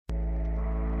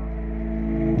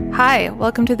Hi,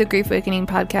 welcome to the Grief Awakening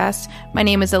podcast. My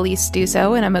name is Elise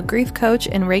Duso, and I'm a grief coach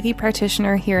and Reiki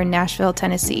practitioner here in Nashville,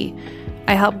 Tennessee.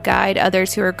 I help guide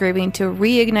others who are grieving to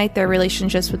reignite their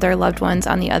relationships with their loved ones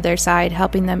on the other side,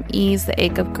 helping them ease the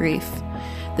ache of grief.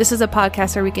 This is a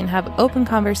podcast where we can have open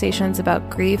conversations about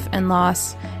grief and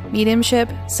loss, mediumship,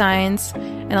 science,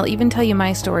 and I'll even tell you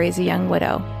my story as a young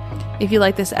widow. If you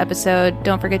like this episode,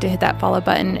 don't forget to hit that follow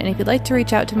button. And if you'd like to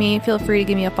reach out to me, feel free to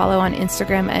give me a follow on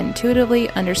Instagram at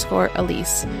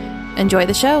intuitively_Elise. Enjoy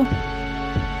the show.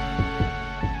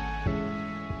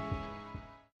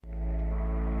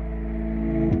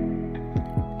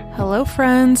 Hello,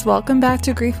 friends. Welcome back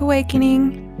to Grief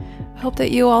Awakening. Hope that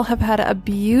you all have had a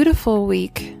beautiful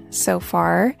week so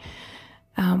far.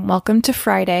 Welcome to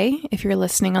Friday, if you're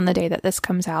listening on the day that this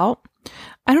comes out.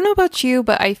 I don't know about you,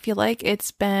 but I feel like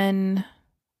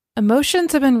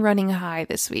emotions have been running high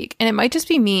this week. And it might just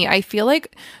be me. I feel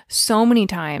like so many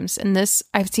times, and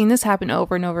I've seen this happen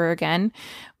over and over again,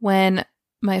 when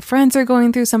my friends are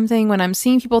going through something, when I'm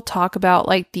seeing people talk about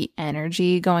like the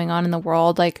energy going on in the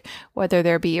world, like whether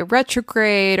there be a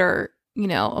retrograde or,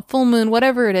 a full moon,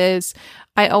 whatever it is,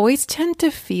 I always tend to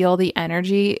feel the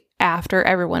energy after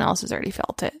everyone else has already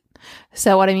felt it.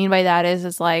 So what I mean by that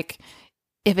is like,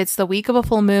 if it's the week of a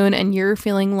full moon and you're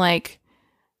feeling like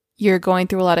you're going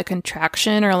through a lot of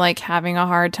contraction or like having a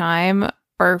hard time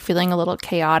or feeling a little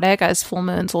chaotic, as full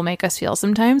moons will make us feel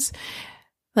sometimes,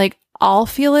 like I'll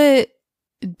feel it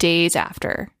days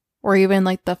after or even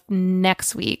like the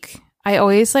next week. I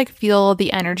always like feel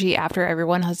the energy after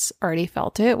everyone has already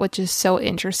felt it, which is so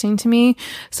interesting to me.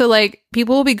 So like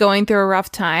people will be going through a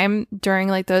rough time during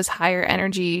like those higher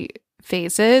energy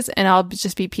phases and I'll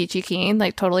just be peachy keen,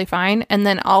 like totally fine. And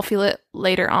then I'll feel it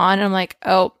later on. And I'm like,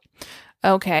 oh,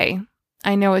 okay.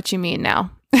 I know what you mean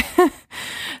now.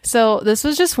 So this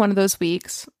was just one of those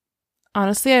weeks.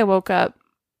 Honestly, I woke up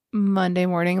Monday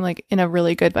morning, like in a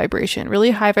really good vibration,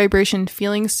 really high vibration,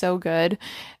 feeling so good.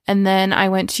 And then I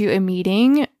went to a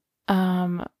meeting.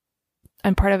 I'm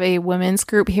part of a women's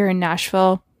group here in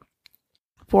Nashville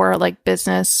for like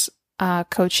business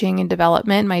coaching and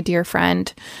development. My dear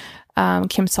friend,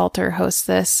 Kim Salter hosts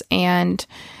this, and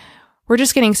we're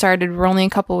just getting started. We're only a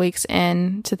couple weeks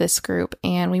into this group,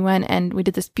 and we went and we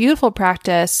did this beautiful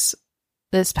practice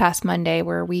this past Monday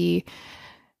where we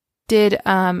did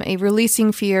a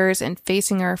releasing fears and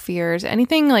facing our fears,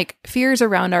 anything like fears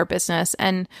around our business.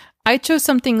 And I chose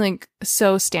something like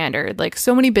so standard, like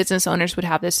so many business owners would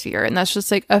have this fear, and that's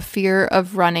just like a fear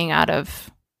of running out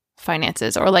of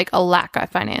finances or like a lack of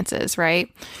finances, right?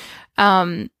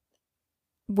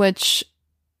 Which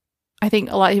I think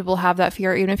a lot of people have that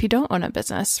fear even if you don't own a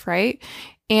business, right?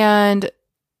 And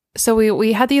so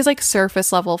we had these like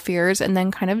surface level fears and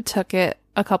then kind of took it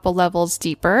a couple levels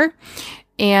deeper.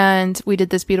 And we did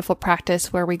this beautiful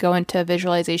practice where we go into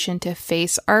visualization to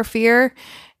face our fear.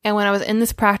 And when I was in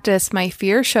this practice, my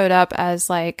fear showed up as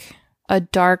like a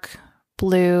dark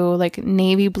blue, like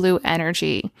navy blue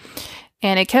energy.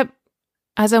 And it kept,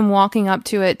 as I'm walking up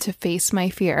to it to face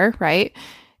my fear, right?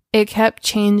 It kept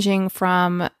changing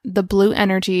from the blue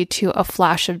energy to a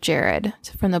flash of Jared,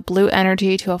 from the blue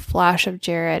energy to a flash of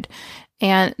Jared.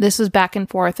 And this was back and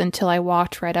forth until I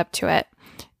walked right up to it.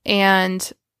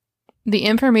 And the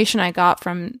information I got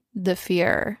from the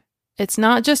fear, it's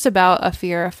not just about a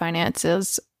fear of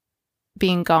finances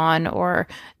being gone or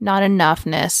not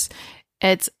enoughness.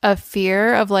 It's a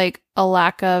fear of like a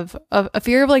lack of a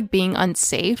fear of like being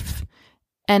unsafe.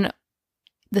 And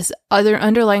this other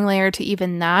underlying layer to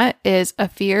even that is a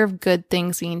fear of good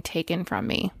things being taken from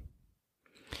me.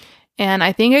 And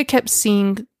I think I kept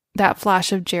seeing that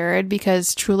flash of Jared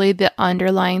because truly the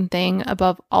underlying thing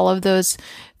above all of those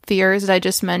fears that I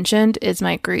just mentioned is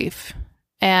my grief.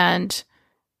 And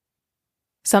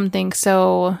something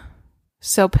so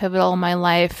pivotal in my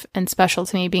life and special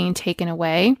to me being taken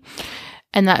away.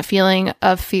 And that feeling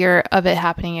of fear of it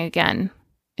happening again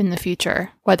in the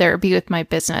future, whether it be with my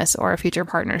business or a future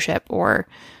partnership or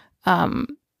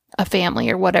a family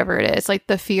or whatever it is, like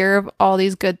the fear of all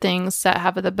these good things that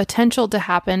have the potential to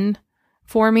happen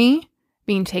for me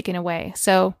being taken away.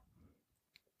 So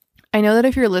I know that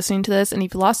if you're listening to this and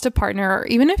you've lost a partner, or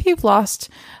even if you've lost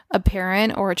a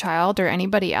parent or a child or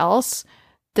anybody else,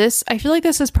 I feel like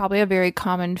this is probably a very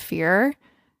common fear.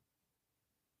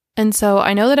 And so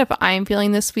I know that if I'm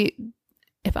feeling this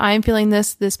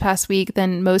past week,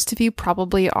 then most of you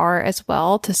probably are as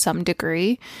well to some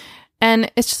degree. And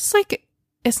it's just like,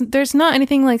 there's not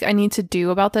anything like I need to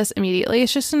do about this immediately.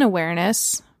 It's just an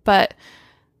awareness. But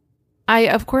I,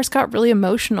 of course, got really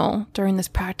emotional during this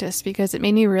practice because it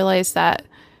made me realize that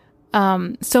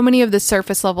so many of the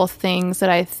surface level things that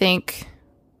I think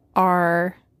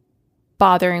are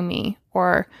bothering me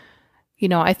or,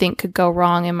 I think could go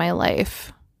wrong in my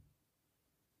life.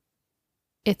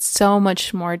 It's so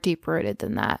much more deep rooted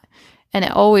than that. And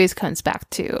it always comes back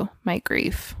to my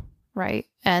grief, right?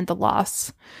 And the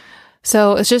loss.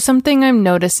 So it's just something I'm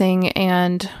noticing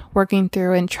and working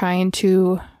through and trying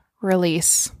to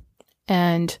release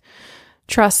and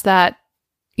trust that,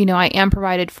 I am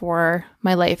provided for,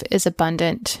 my life is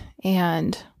abundant,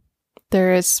 and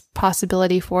there is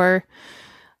possibility for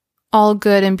all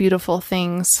good and beautiful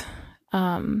things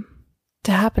to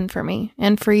happen for me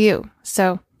and for you.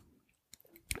 So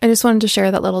I just wanted to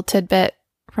share that little tidbit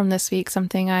from this week,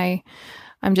 something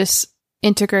I'm just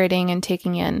integrating and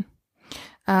taking in.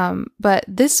 But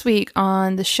this week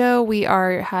on the show, we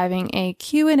are having a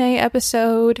Q&A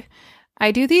episode.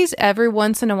 I do these every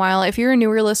once in a while. If you're a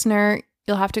newer listener,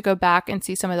 you'll have to go back and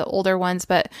see some of the older ones,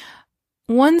 but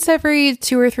once every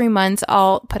 2 or 3 months,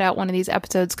 I'll put out one of these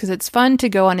episodes because it's fun to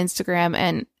go on Instagram.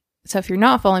 And so if you're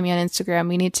not following me on Instagram,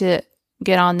 we need to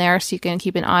get on there so you can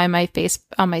keep an eye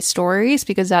on my stories,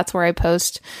 because that's where I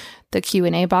post the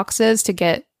Q&A boxes to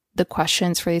get the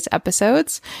questions for these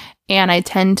episodes. And I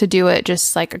tend to do it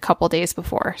just like a couple days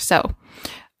before. So,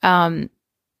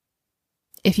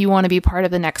 if you want to be part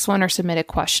of the next one or submit a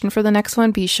question for the next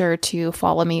one, be sure to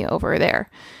follow me over there.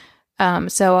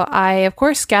 So I, of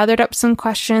course, gathered up some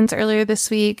questions earlier this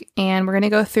week, and we're going to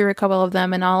go through a couple of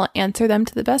them, and I'll answer them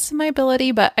to the best of my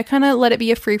ability, but I kind of let it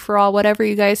be a free-for-all, whatever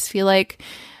you guys feel like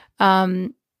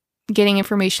getting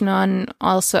information on.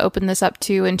 I'll also open this up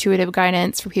to intuitive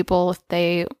guidance for people if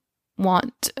they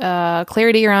want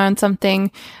clarity around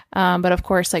something. But of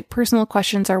course, like personal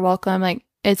questions are welcome. Like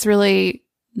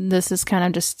this is kind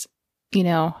of just,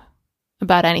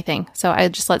 about anything. So I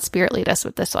just let spirit lead us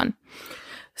with this one.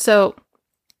 So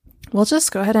we'll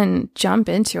just go ahead and jump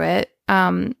into it.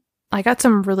 I got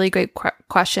some really great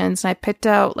questions, and I picked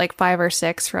out like 5 or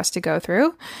 6 for us to go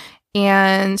through.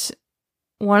 And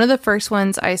one of the first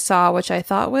ones I saw, which I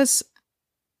thought was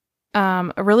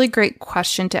a really great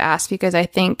question to ask, because I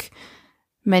think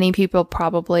many people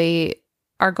probably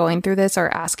are going through this or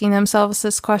asking themselves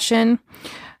this question.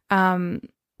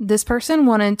 This person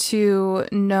wanted to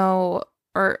know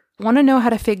how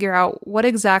to figure out what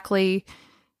exactly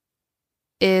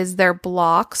is their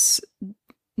blocks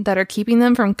that are keeping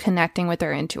them from connecting with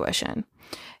their intuition.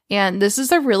 And this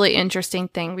is a really interesting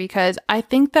thing, because I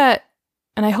think that,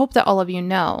 and I hope that all of you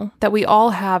know, that we all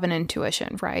have an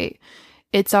intuition, right?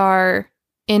 It's our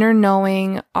inner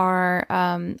knowing, our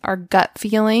gut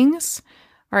feelings.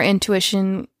 Our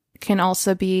intuition can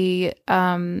also be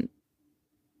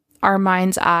our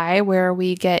mind's eye, where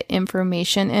we get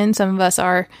information in. Some of us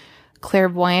are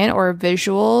clairvoyant or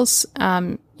visuals.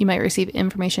 You might receive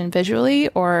information visually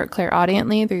or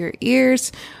clairaudiently through your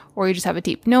ears, or you just have a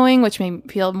deep knowing, which may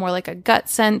feel more like a gut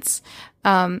sense.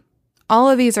 All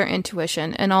of these are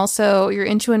intuition. And also your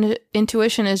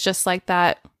intuition is just like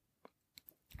that.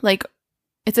 Like,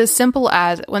 it's as simple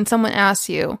as when someone asks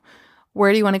you,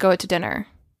 where do you want to go to dinner?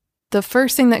 The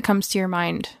first thing that comes to your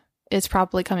mind is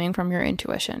probably coming from your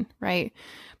intuition, right?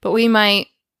 But we might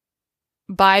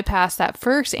bypass that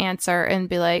first answer and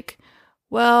be like,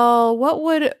 well,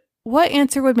 what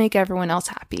answer would make everyone else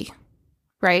happy,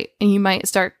 right? And you might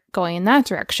start going in that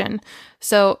direction.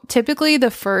 So typically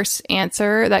the first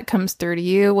answer that comes through to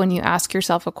you when you ask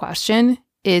yourself a question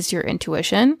is your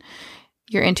intuition.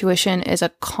 Your intuition is a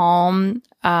calm,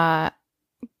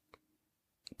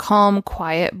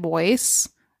 quiet voice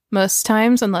most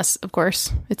times, unless, of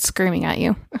course, it's screaming at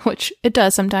you, which it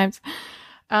does sometimes.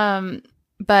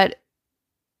 But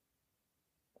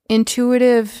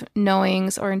intuitive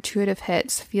knowings or intuitive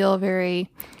hits feel very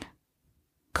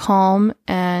calm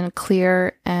and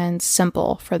clear and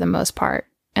simple for the most part.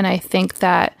 And I think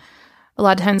that a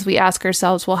lot of times we ask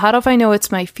ourselves, well, how do I know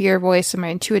it's my fear voice or my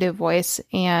intuitive voice?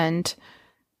 And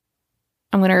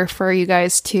I'm going to refer you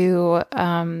guys to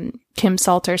Kim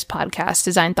Salter's podcast,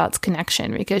 Design Thoughts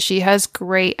Connection, because she has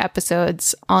great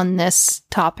episodes on this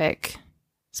topic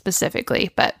specifically.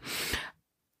 But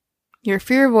your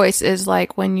fear voice is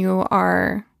like when you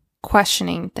are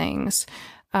questioning things.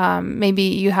 Maybe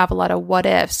you have a lot of what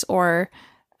ifs, or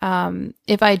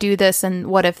if I do this, and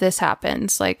what if this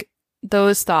happens? Like,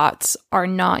 those thoughts are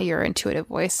not your intuitive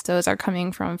voice. Those are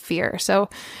coming from fear.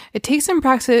 So it takes some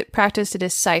practice to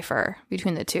decipher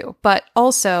between the two. But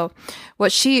also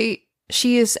what she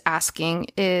is asking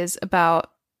is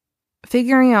about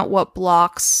figuring out what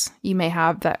blocks you may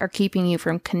have that are keeping you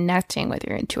from connecting with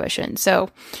your intuition.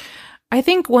 So I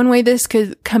think one way this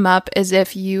could come up is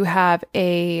if you have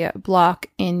a block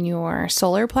in your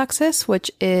solar plexus, which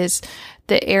is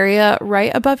the area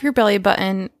right above your belly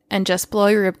button and just below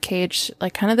your rib cage,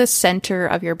 like kind of the center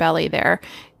of your belly there,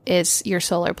 is your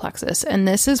solar plexus. And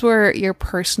this is where your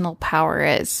personal power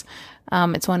is.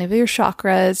 It's one of your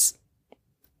chakras.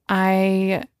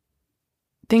 I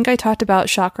think I talked about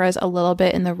chakras a little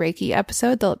bit in the Reiki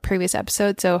episode, the previous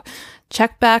episode. So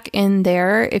check back in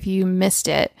there if you missed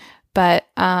it. But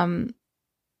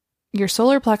your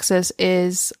solar plexus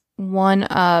is one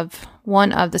of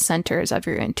the centers of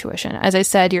your intuition. As I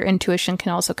said, your intuition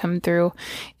can also come through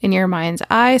in your mind's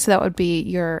eye. So that would be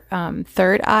your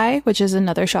third eye, which is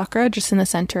another chakra just in the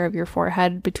center of your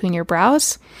forehead between your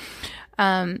brows.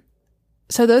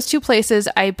 So those two places,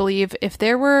 I believe if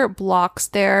there were blocks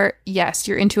there, yes,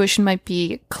 your intuition might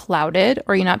be clouded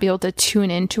or you not be able to tune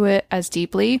into it as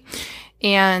deeply.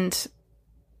 And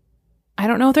I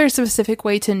don't know if there's a specific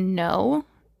way to know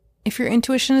if your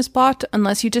intuition is blocked,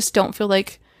 unless you just don't feel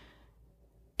like,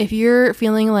 if you're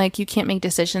feeling like you can't make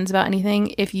decisions about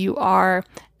anything, if you are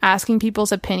asking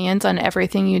people's opinions on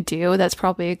everything you do, that's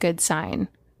probably a good sign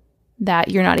that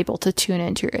you're not able to tune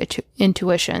into your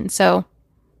intuition. So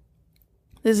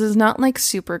this is not like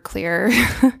super clear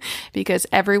because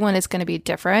everyone is going to be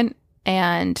different.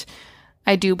 And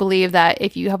I do believe that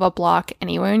if you have a block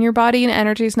anywhere in your body and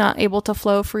energy is not able to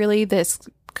flow freely, this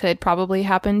could probably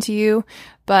happen to you.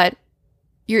 But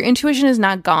your intuition is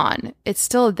not gone. It's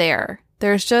still there.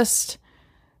 There's just,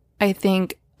 I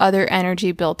think, other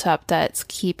energy built up that's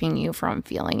keeping you from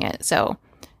feeling it. So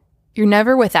you're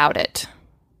never without it.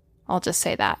 I'll just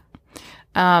say that.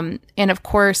 And of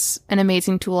course, an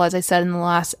amazing tool, as I said in the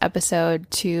last episode,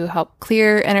 to help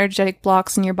clear energetic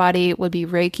blocks in your body would be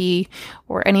Reiki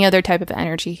or any other type of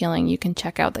energy healing you can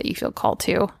check out that you feel called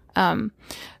to.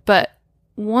 But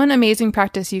one amazing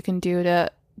practice you can do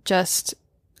to just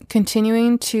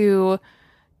continuing to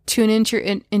tune into your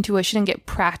intuition and get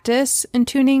practice in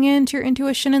tuning into your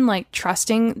intuition and like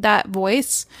trusting that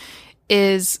voice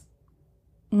is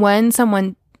when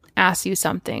someone asks you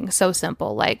something so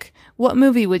simple, like, what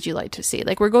movie would you like to see?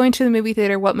 Like, we're going to the movie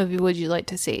theater. What movie would you like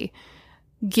to see?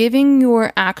 Giving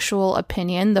your actual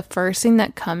opinion, the first thing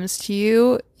that comes to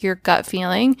you, your gut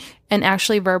feeling, and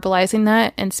actually verbalizing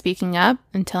that and speaking up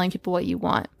and telling people what you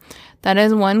want. That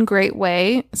is one great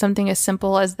way, something as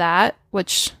simple as that,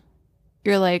 which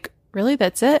you're like, really,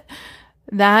 that's it?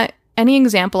 That any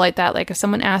example like that, like if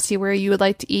someone asks you where you would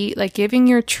like to eat, like giving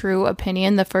your true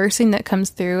opinion, the first thing that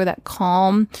comes through, that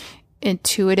calm,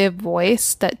 intuitive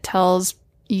voice that tells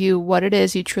you what it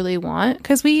is you truly want.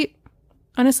 Because we,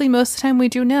 honestly, most of the time we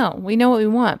know what we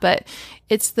want, but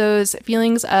it's those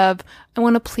feelings of, I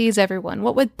want to please everyone.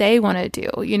 What would they want to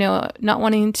do? You know, not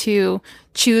wanting to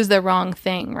choose the wrong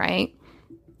thing, right?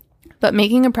 But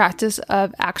making a practice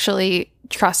of actually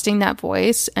trusting that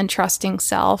voice and trusting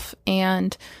self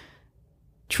and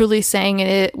truly saying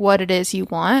it, what it is you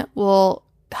want, will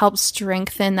help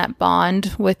strengthen that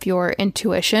bond with your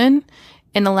intuition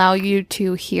and allow you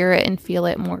to hear it and feel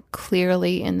it more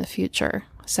clearly in the future.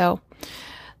 So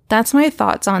that's my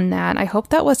thoughts on that. I hope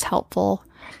that was helpful.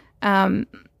 The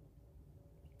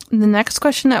next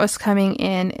question that was coming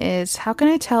in is, how can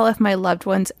I tell if my loved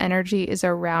one's energy is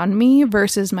around me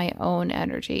versus my own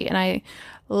energy? And I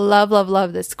love, love,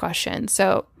 love this question.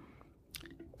 So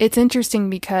it's interesting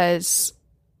because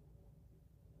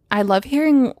I love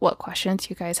hearing what questions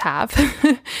you guys have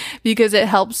because it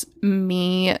helps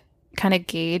me kind of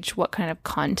gauge what kind of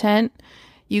content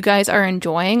you guys are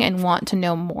enjoying and want to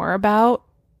know more about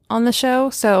on the show.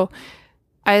 So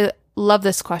I love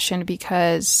this question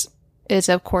because it's,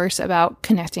 of course, about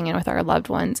connecting in with our loved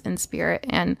ones in spirit.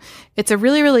 And it's a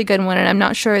really, really good one. And I'm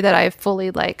not sure that I've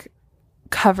fully like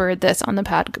covered this on the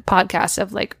podcast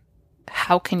of like,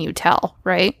 how can you tell,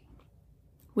 right?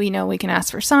 We know we can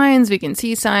ask for signs, we can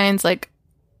see signs, like,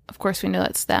 of course we know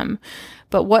that's them.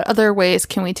 But what other ways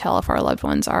can we tell if our loved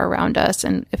ones are around us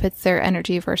and if it's their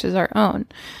energy versus our own?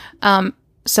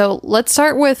 So let's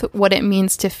start with what it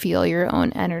means to feel your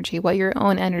own energy, what your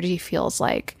own energy feels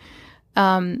like.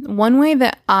 One way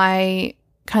that I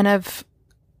kind of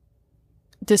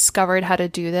discovered how to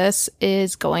do this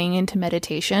is going into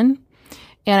meditation.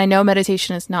 And I know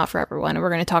meditation is not for everyone, and we're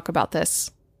going to talk about this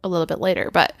a little bit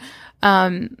later, but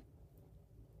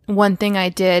one thing I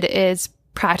did is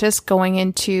practice going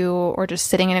into, or just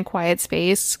sitting in a quiet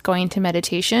space, going into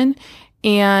meditation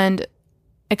and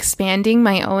expanding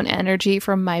my own energy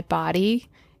from my body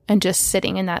and just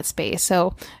sitting in that space.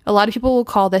 So a lot of people will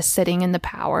call this sitting in the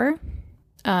power.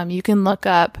 You can look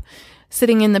up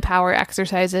sitting in the power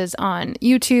exercises on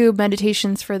YouTube,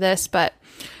 meditations for this, but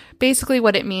basically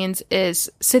what it means is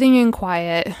sitting in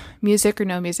quiet, music or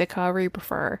no music, however you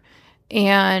prefer,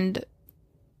 and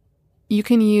you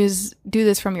can do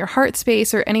this from your heart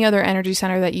space or any other energy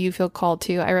center that you feel called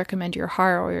to. I recommend your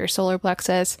heart or your solar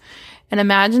plexus. And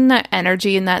imagine that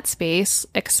energy in that space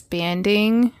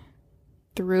expanding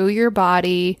through your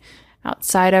body,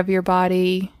 outside of your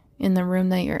body, in the room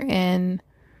that you're in,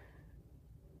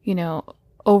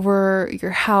 over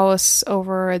your house,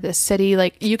 over the city.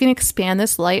 Like, you can expand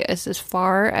this light as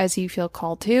far as you feel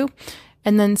called to.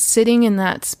 And then sitting in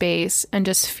that space and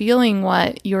just feeling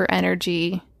what your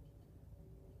energy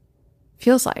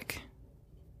feels like.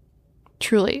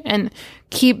 Truly. And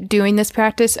keep doing this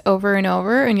practice over and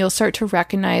over, and you'll start to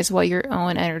recognize what your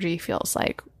own energy feels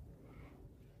like.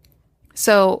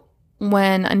 So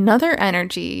when another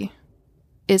energy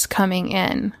is coming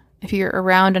in, if you're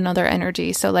around another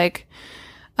energy, so like,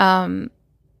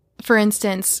 for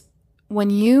instance, when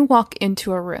you walk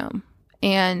into a room,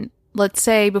 and let's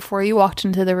say before you walked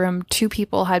into the room, 2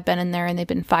 people had been in there and they've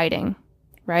been fighting,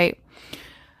 right?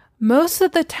 Most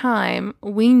of the time,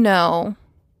 we know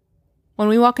when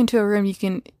we walk into a room,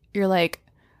 you're like,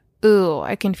 ooh,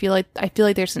 I feel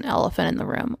like there's an elephant in the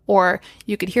room, or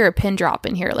you could hear a pin drop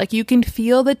in here. Like, you can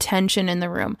feel the tension in the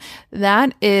room.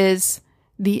 That is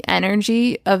the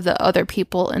energy of the other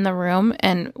people in the room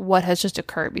and what has just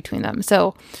occurred between them.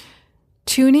 So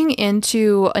tuning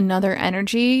into another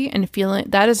energy and feeling,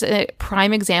 that is a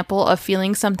prime example of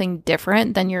feeling something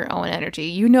different than your own energy.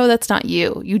 You know that's not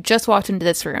you. You just walked into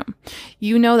this room.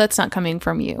 You know that's not coming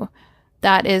from you.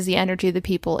 That is the energy of the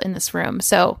people in this room.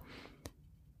 So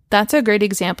that's a great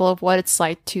example of what it's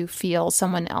like to feel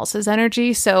someone else's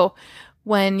energy. So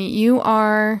when you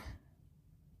are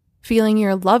feeling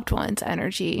your loved one's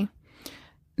energy,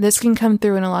 this can come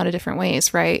through in a lot of different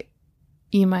ways, right?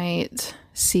 You might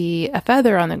see a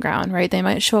feather on the ground, right? They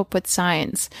might show up with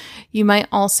signs. You might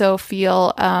also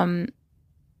feel,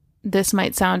 this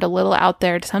might sound a little out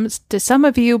there to some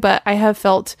of you, but I have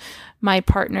felt my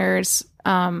partner's,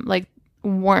 like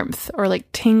warmth or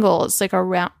like tingles, like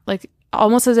around, like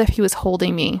almost as if he was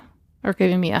holding me or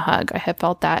giving me a hug. I have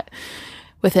felt that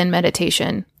within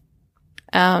meditation.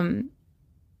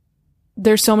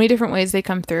 There's so many different ways they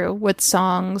come through with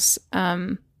songs.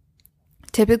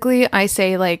 Typically, I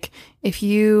say, like, if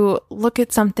you look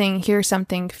at something, hear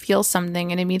something, feel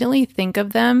something, and immediately think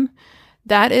of them,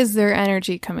 that is their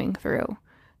energy coming through.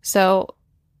 So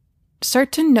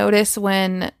start to notice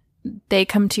when they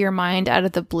come to your mind out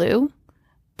of the blue.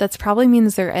 That probably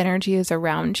means their energy is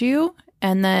around you.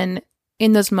 And then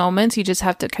in those moments, you just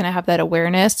have to kind of have that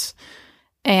awareness,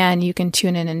 and you can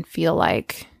tune in and feel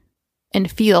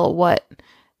what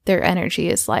their energy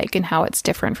is like and how it's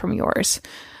different from yours.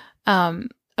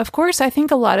 Of course, I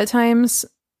think a lot of times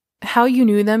how you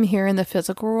knew them here in the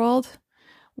physical world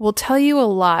will tell you a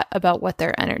lot about what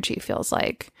their energy feels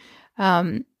like.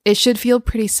 It should feel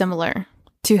pretty similar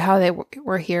to how they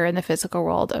were here in the physical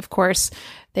world. Of course,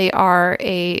 they are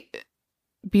a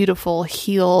beautiful,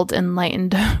 healed,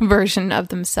 enlightened version of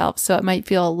themselves. So it might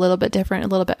feel a little bit different, a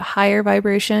little bit higher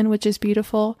vibration, which is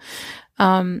beautiful.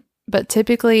 But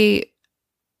typically,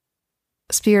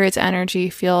 Spirit's energy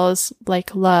feels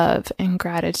like love and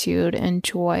gratitude and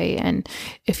joy, and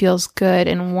it feels good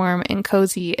and warm and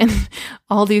cozy and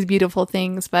all these beautiful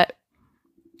things. But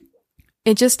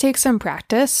it just takes some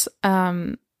practice.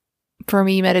 For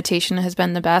me, meditation has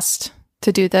been the best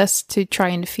to do this, to try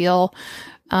and feel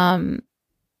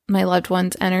my loved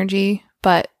one's energy.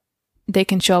 But they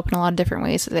can show up in a lot of different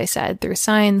ways, as I said, through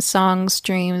signs, songs,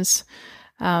 dreams.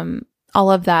 All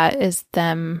of that is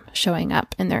them showing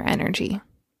up in their energy.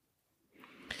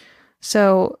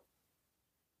 So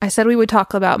I said we would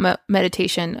talk about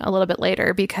meditation a little bit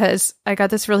later, because I got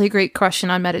this really great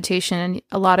question on meditation, and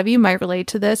a lot of you might relate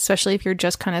to this, especially if you're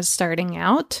just kind of starting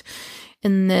out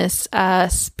in this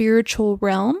spiritual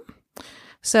realm.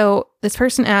 So this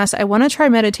person asked, I want to try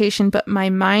meditation, but my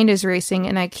mind is racing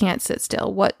and I can't sit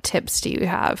still. What tips do you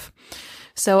have?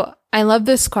 So I love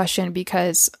this question,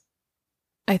 because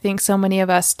I think so many of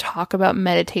us talk about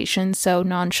meditation so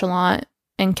nonchalant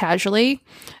and casually,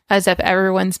 as if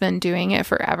everyone's been doing it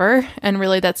forever. And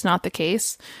really, that's not the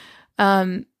case.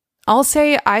 I'll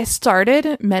say I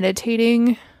started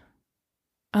meditating,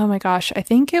 oh my gosh, I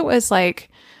think it was like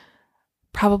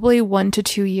probably 1 to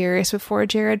 2 years before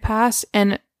Jared passed.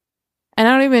 And I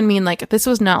don't even mean like, this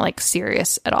was not like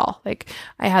serious at all. Like,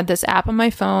 I had this app on my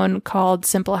phone called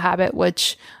Simple Habit,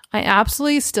 which I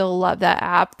absolutely still love that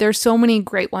app. There's so many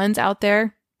great ones out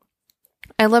there.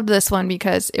 I loved this one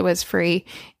because it was free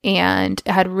and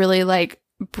it had really like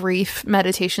brief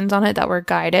meditations on it that were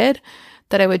guided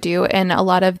that I would do. And a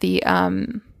lot of the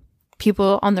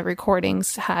people on the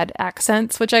recordings had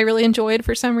accents, which I really enjoyed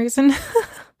for some reason.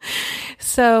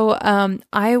 So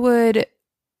I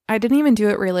I didn't even do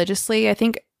it religiously. I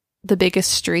think the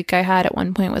biggest streak I had at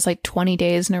one point was like 20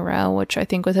 days in a row, which I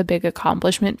think was a big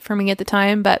accomplishment for me at the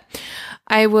time. But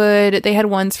they had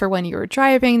ones for when you were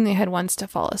driving, they had ones to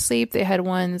fall asleep, they had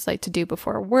ones like to do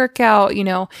before a workout.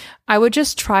 I would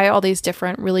just try all these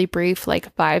different really brief,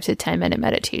 like 5 to 10 minute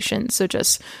meditations. So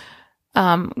just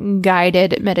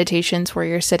guided meditations where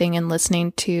you're sitting and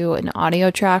listening to an audio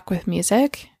track with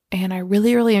music. And I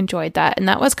really, really enjoyed that. And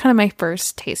that was kind of my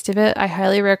first taste of it. I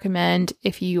highly recommend,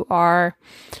 if you are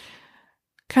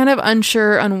kind of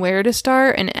unsure on where to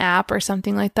start, an app or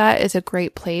something like that is a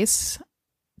great place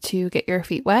to get your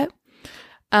feet wet.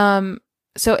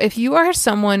 So if you are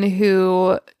someone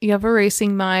who you have a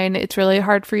racing mind, it's really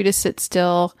hard for you to sit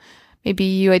still. Maybe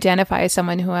you identify as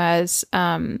someone who has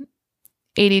ADD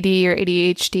or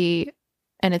ADHD,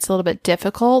 and it's a little bit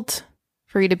difficult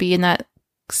for you to be in that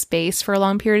space for a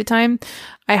long period of time.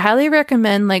 I highly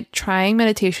recommend like trying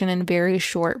meditation in very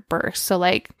short bursts. So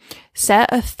like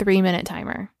set a 3-minute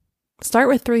timer. Start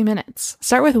with 3 minutes.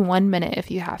 Start with 1 minute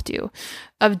if you have to,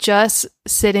 of just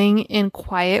sitting in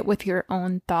quiet with your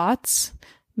own thoughts.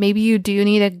 Maybe you do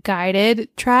need a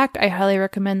guided track. I highly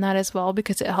recommend that as well,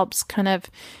 because it helps kind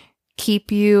of keep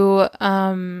you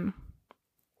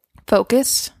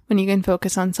focused when you can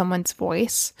focus on someone's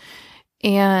voice.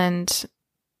 And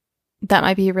that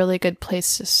might be a really good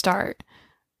place to start.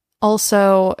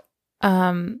 Also,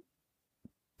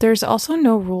 there's also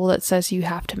no rule that says you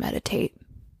have to meditate.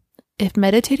 If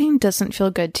meditating doesn't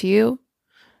feel good to you,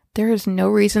 there is no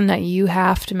reason that you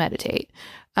have to meditate.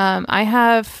 I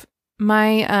have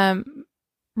my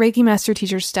Reiki master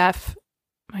teacher, Steph.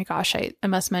 My gosh, I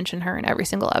must mention her in every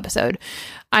single episode.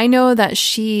 I know that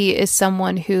she is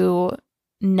someone who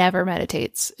never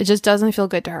meditates. It just doesn't feel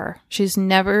good to her. She's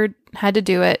never had to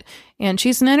do it. And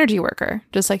she's an energy worker,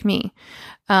 just like me.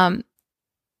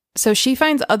 So she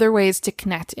finds other ways to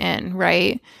connect in,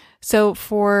 right? So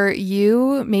for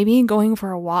you, maybe going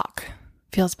for a walk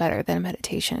feels better than a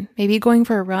meditation. Maybe going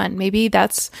for a run. Maybe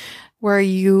that's where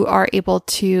you are able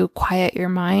to quiet your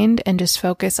mind and just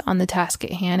focus on the task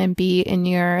at hand and be in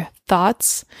your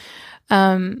thoughts.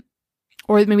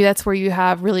 Or maybe that's where you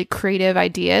have really creative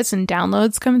ideas and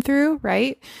downloads come through,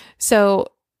 right? So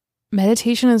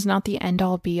meditation is not the end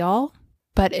all be all,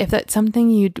 but if that's something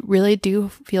you really do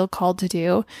feel called to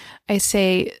do, I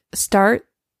say start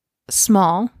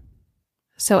small.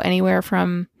 So anywhere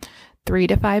from 3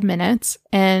 to 5 minutes,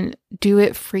 and do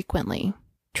it frequently.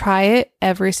 Try it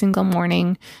every single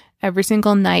morning, every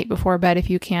single night before bed if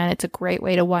you can. It's a great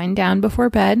way to wind down before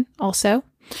bed also.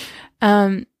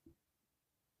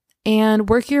 And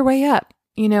work your way up.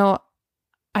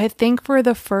 I think for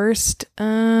the first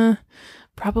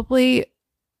probably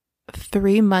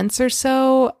 3 months or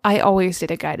so, I always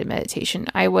did a guided meditation.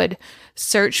 I would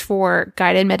search for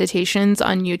guided meditations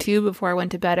on YouTube before I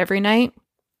went to bed every night.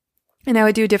 And I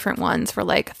would do different ones for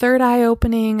like third eye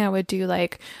opening. I would do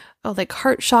like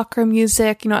heart chakra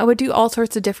music. I would do all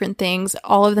sorts of different things,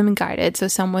 all of them guided. So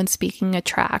someone speaking a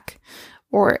track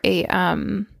or a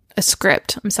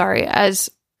script,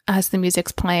 as the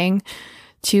music's playing,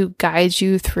 to guide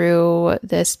you through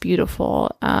this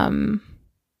beautiful,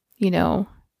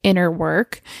 inner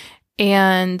work.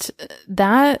 And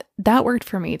that worked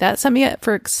for me. That set me up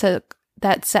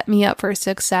for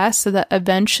success, so that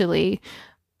eventually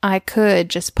I could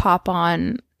just pop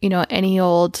on, any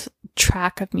old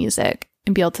track of music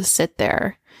and be able to sit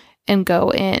there and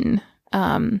go into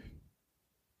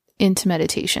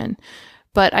meditation.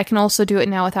 But I can also do it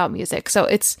now without music. So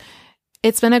it's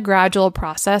been a gradual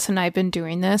process, and I've been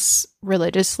doing this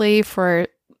religiously for,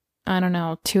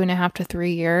 2.5 to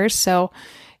 3 years. So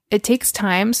it takes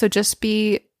time. So just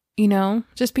be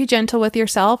gentle with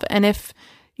yourself. And if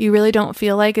you really don't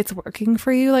feel like it's working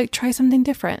for you, like try something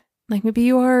different. Like maybe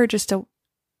you are just a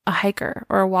hiker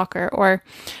or a walker, or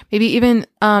maybe even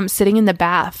sitting in the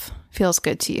bath feels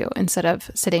good to you instead of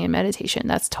sitting in meditation.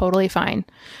 That's totally fine.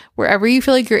 Wherever you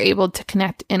feel like you're able to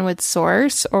connect in with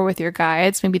source or with your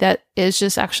guides, maybe that is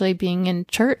just actually being in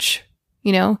church.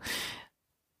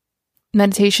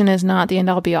 Meditation is not the end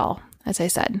all be all, as I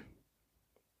said.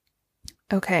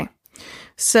 Okay.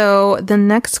 So the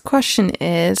next question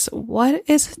is, what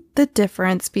is the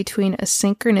difference between a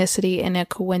synchronicity and a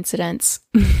coincidence?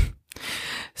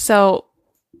 So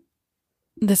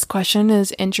this question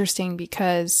is interesting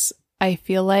because I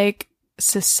feel like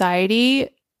society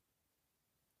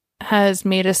has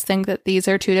made us think that these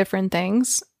are two different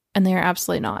things, and they are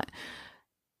absolutely not.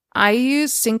 I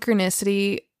use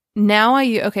synchronicity now.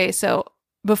 So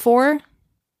before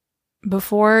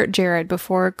Jared,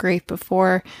 before grief,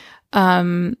 before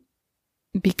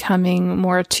becoming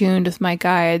more attuned with my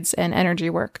guides and energy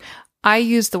work, I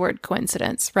used the word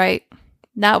coincidence, right?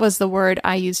 That was the word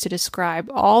I used to describe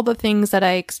all the things that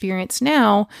I experience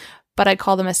now, but I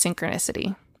call them a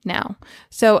synchronicity now.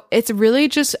 So it's really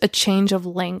just a change of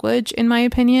language, in my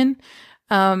opinion.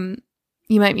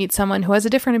 You might meet someone who has a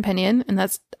different opinion,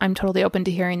 and I'm totally open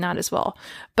to hearing that as well.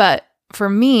 But for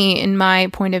me, in my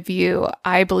point of view,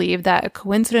 I believe that a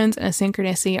coincidence and a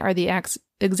synchronicity are the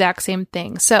exact same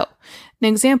thing. So an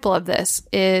example of this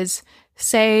is,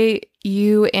 say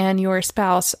you and your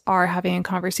spouse are having a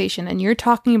conversation and you're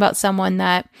talking about someone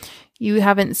that you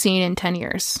haven't seen in 10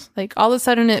 years. Like all of a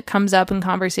sudden it comes up in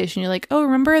conversation. You're like, oh,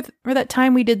 remember that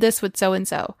time we did this with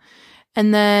so-and-so?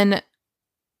 And then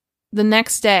the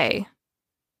next day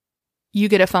you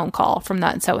get a phone call from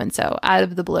that so-and-so out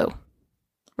of the blue,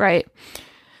 right?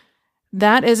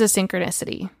 That is a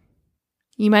synchronicity.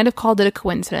 You might have called it a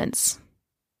coincidence.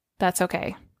 That's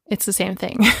okay. It's the same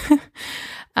thing.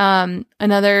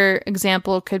 Another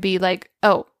example could be like,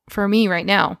 oh, for me right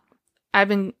now, I've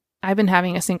been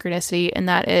having a synchronicity, and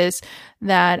that is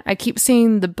that I keep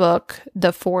seeing the book,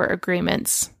 The 4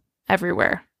 Agreements,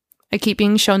 everywhere. I keep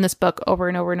being shown this book over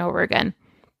and over and over again,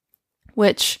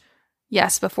 which,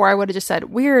 yes, before I would have just said,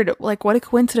 weird, like what a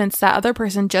coincidence that other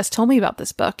person just told me about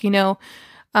this book.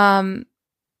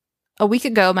 A week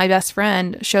ago, my best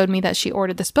friend showed me that she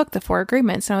ordered this book, The 4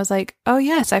 Agreements. And I was like, oh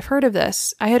yes, I've heard of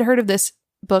this. I had heard of this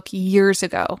book years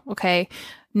ago. Okay.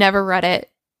 Never read it.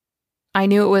 I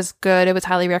knew it was good. It was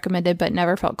highly recommended, but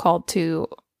never felt called to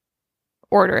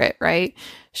order it. Right.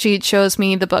 She shows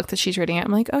me the book that she's reading.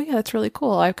 I'm like, oh yeah, that's really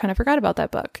cool. I kind of forgot about that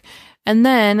book. And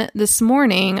then this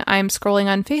morning I'm scrolling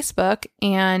on Facebook,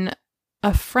 and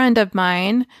a friend of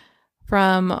mine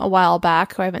from a while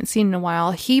back, who I haven't seen in a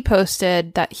while, he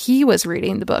posted that he was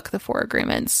reading the book, The 4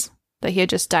 Agreements, that he had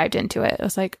just dived into it. I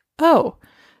was like, oh,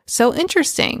 so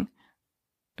interesting.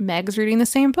 Meg's reading the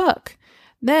same book.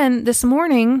 Then this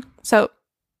morning, so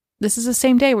this is the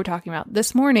same day we're talking about.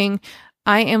 This morning,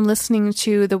 I am listening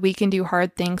to the We Can Do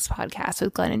Hard Things podcast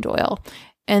with Glennon Doyle,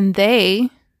 and they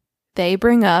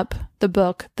bring up the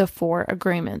book, The 4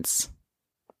 Agreements.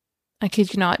 I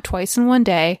kid you not, twice in one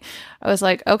day. I was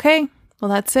like, okay, well,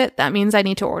 that's it. That means I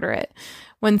need to order it.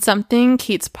 When something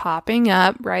keeps popping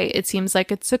up, right, it seems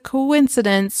like it's a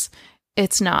coincidence.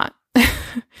 It's not.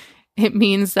 It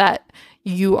means that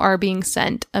you are being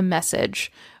sent a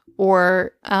message,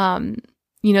 or,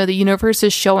 the universe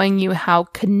is showing you how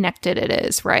connected it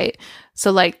is, right?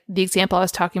 So like the example I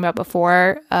was talking about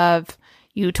before of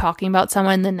you talking about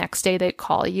someone, the next day they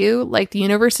call you, like the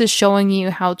universe is showing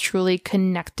you how truly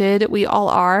connected we all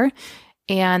are,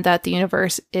 and that the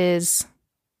universe is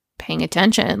paying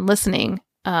attention, listening,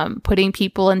 putting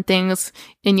people and things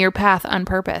in your path on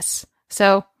purpose.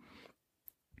 So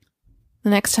the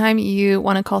next time you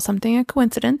want to call something a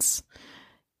coincidence,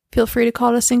 feel free to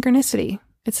call it a synchronicity.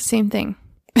 It's the same thing.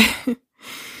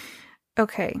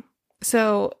 Okay,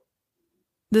 so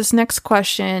this next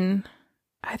question,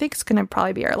 I think it's going to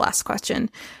probably be our last question.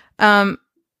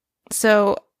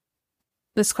 So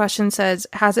this question says,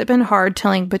 has it been hard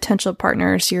telling potential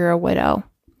partners you're a widow?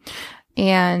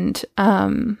 And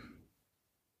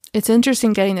it's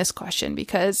interesting getting this question,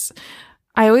 because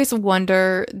I always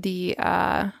wonder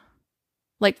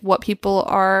what people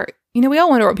are, we all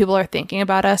wonder what people are thinking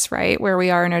about us, right? Where we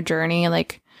are in our journey,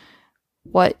 like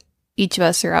what each of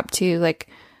us are up to. Like,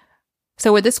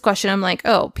 so with this question, I'm like,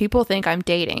 oh, people think I'm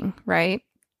dating, right?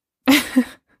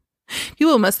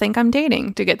 People must think I'm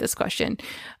dating to get this question.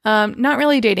 Not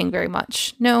really dating very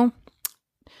much. No,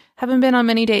 haven't been on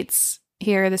many dates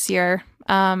here this year.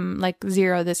 Like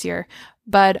 0 this year.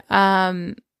 But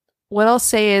what I'll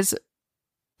say is,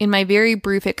 in my very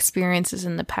brief experiences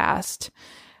in the past,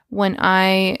 when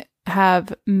I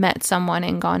have met someone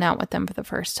and gone out with them for the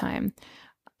first time,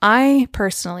 I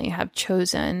personally have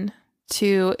chosen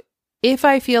to, if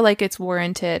I feel like it's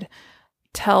warranted,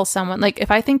 tell someone, like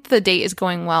if I think the date is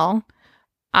going well,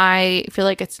 I feel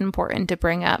like it's important to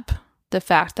bring up the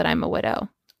fact that I'm a widow,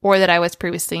 or that I was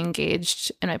previously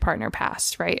engaged and my partner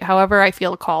passed, right? However, I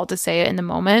feel called to say it in the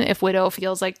moment. If widow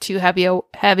feels like too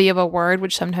heavy of a word,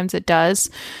 which sometimes it does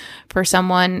for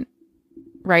someone,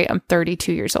 right? I'm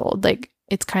 32 years old. Like,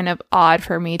 it's kind of odd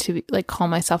for me to like call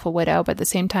myself a widow, but at the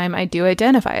same time, I do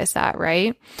identify as that,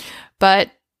 right?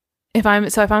 But if I'm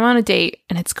on a date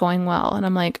and it's going well, and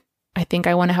I'm like, I think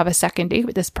I want to have a second date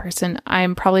with this person,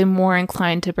 I'm probably more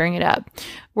inclined to bring it up.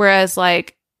 Whereas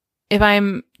like, if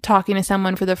I'm talking to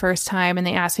someone for the first time and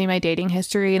they ask me my dating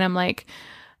history and I'm like,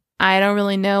 I don't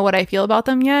really know what I feel about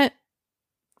them yet,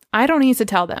 I don't need to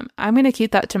tell them. I'm going to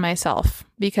keep that to myself,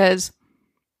 because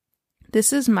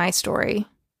this is my story.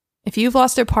 If you've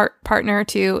lost a partner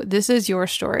too, this is your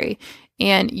story.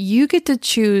 and you get to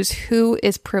choose who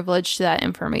is privileged to that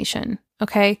information.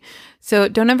 Okay. So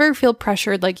don't ever feel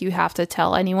pressured like you have to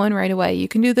tell anyone right away. You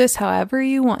can do this however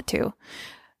you want to.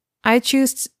 I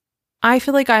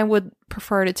feel like I would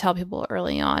prefer to tell people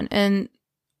early on. And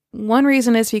one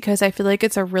reason is because I feel like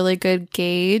it's a really good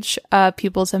gauge of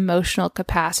people's emotional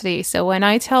capacity. So when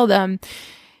I tell them,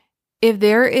 if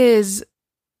there is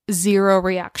zero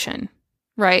reaction,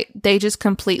 right? They just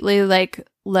completely like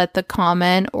let the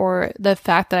comment or the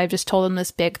fact that I've just told them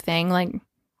this big thing like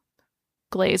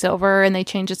glaze over and they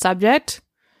change the subject.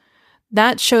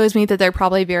 That shows me that they're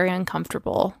probably very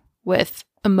uncomfortable with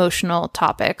emotional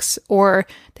topics, or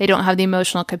they don't have the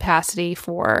emotional capacity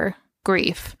for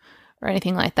grief or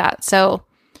anything like that. So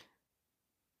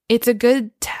it's a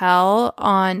good tell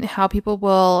on how people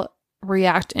will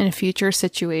react in future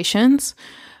situations,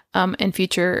 in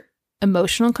future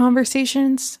emotional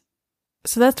conversations.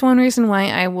 So that's one reason why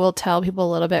I will tell people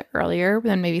a little bit earlier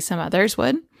than maybe some others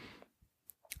would.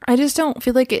 I just don't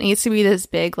feel like it needs to be this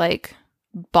big like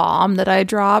bomb that I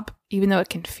drop, even though it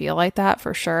can feel like that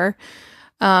for sure.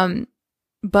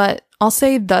 But I'll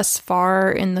say thus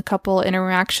far in the couple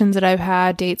interactions that I've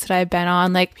had, dates that I've been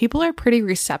on, like people are pretty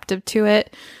receptive to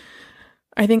it.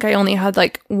 I think I only had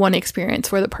like one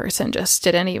experience where the person just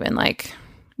didn't even like,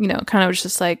 kind of was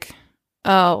just like,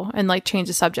 oh, and like change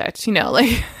the subject,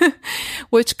 like,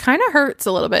 which kind of hurts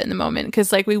a little bit in the moment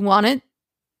because like we want it.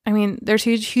 I mean, there's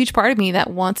a huge part of me that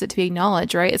wants it to be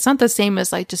acknowledged, right? It's not the same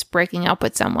as like just breaking up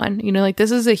with someone, like this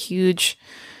is a huge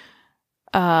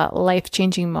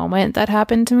life-changing moment that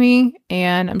happened to me.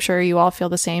 And I'm sure you all feel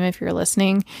the same if you're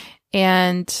listening.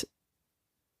 And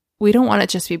we don't want it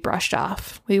just to be brushed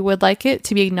off. We would like it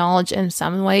to be acknowledged in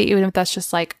some way, even if that's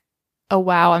just like, oh,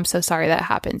 wow, I'm so sorry that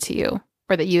happened to you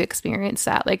or that you experienced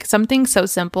that. Like something so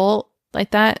simple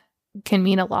like that can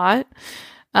mean a lot.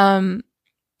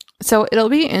 So it'll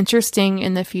be interesting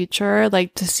in the future,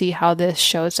 like to see how this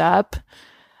shows up.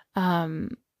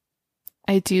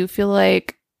 I do feel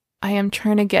like I am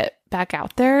trying to get back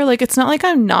out there. Like, it's not like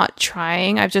I'm not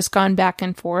trying. I've just gone back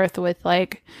and forth with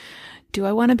like, do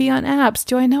I want to be on apps?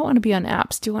 Do I not want to be on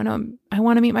apps? I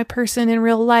want to meet my person in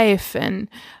real life? And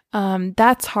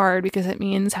that's hard because it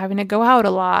means having to go out a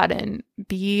lot and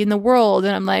be in the world.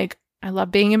 And I'm like, I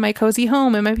love being in my cozy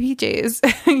home in my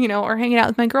PJs, or hanging out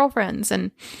with my girlfriends.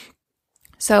 And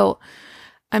so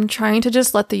I'm trying to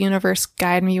just let the universe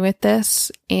guide me with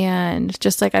this, and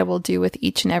just like I will do with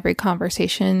each and every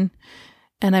conversation.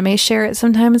 And I may share it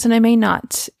sometimes and I may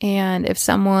not. And if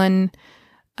someone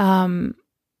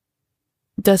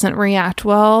doesn't react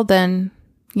well, then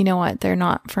you know what? They're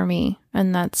not for me.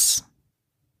 And that's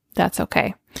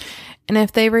okay. And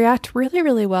if they react really,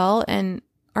 really well and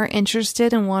are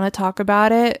interested and want to talk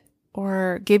about it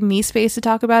or give me space to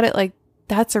talk about it, like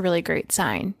that's a really great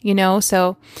sign,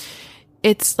 So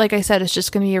it's like I said, it's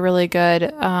just going to be a really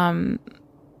good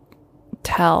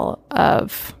tell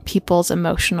of people's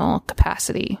emotional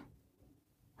capacity,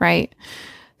 right?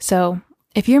 So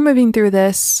if you're moving through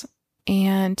this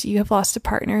and you have lost a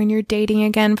partner and you're dating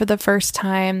again for the first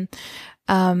time,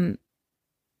 don't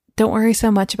worry so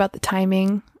much about the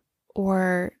timing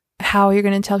or how you're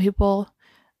going to tell people.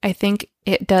 I think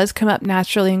it does come up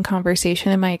naturally in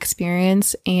conversation in my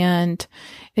experience, and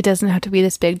it doesn't have to be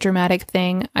this big dramatic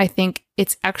thing. I think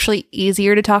it's actually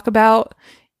easier to talk about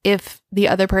if the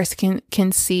other person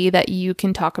can see that you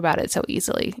can talk about it so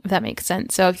easily, if that makes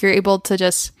sense. So if you're able to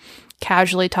just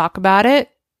casually talk about it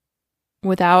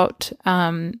without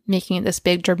making it this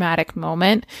big dramatic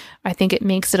moment, I think it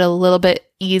makes it a little bit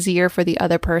easier for the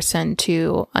other person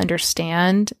to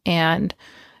understand and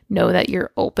know that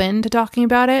you're open to talking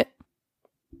about it.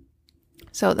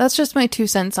 So that's just my 2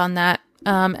 cents on that.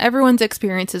 Everyone's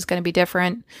experience is going to be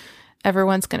different.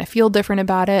 Everyone's going to feel different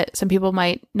about it. Some people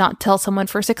might not tell someone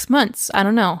for 6 months. I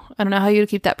don't know how you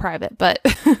keep that private, but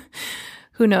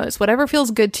who knows? Whatever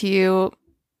feels good to you,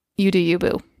 you do you,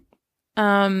 boo.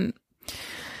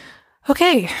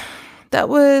 Okay. That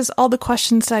was all the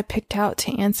questions I picked out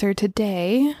to answer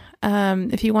today.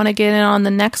 If you want to get in on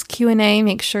the next Q&A,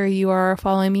 make sure you are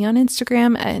following me on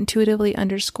Instagram at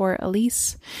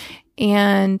intuitively_Elise.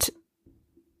 And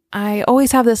I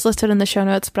always have this listed in the show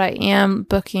notes, but I am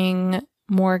booking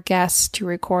more guests to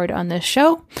record on this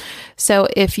show. So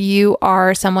if you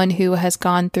are someone who has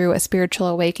gone through a spiritual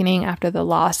awakening after the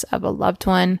loss of a loved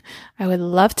one, I would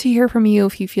love to hear from you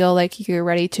if you feel like you're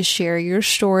ready to share your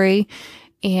story,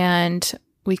 and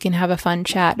we can have a fun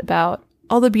chat about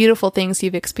all the beautiful things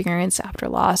you've experienced after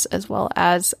loss, as well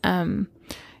as,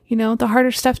 the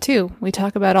harder stuff too. We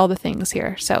talk about all the things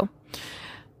here. So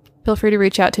feel free to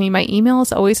reach out to me. My email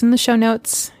is always in the show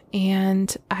notes,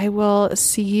 And I will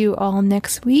see you all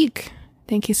next week.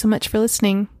 Thank you so much for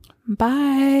listening.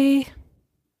 Bye.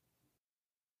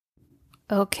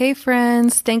 Okay,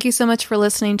 friends, thank you so much for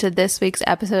listening to this week's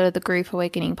episode of the Grief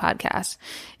Awakening podcast.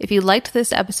 If you liked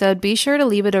this episode, be sure to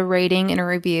leave it a rating and a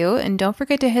review, and don't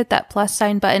forget to hit that plus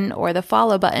sign button or the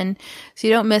follow button so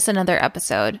you don't miss another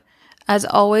episode. As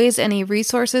always, any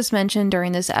resources mentioned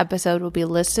during this episode will be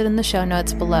listed in the show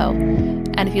notes below.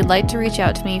 And if you'd like to reach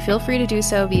out to me, feel free to do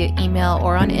so via email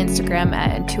or on Instagram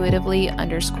at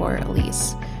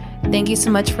intuitively_Elise. Thank you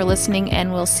so much for listening,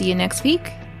 and we'll see you next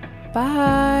week.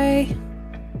 Bye.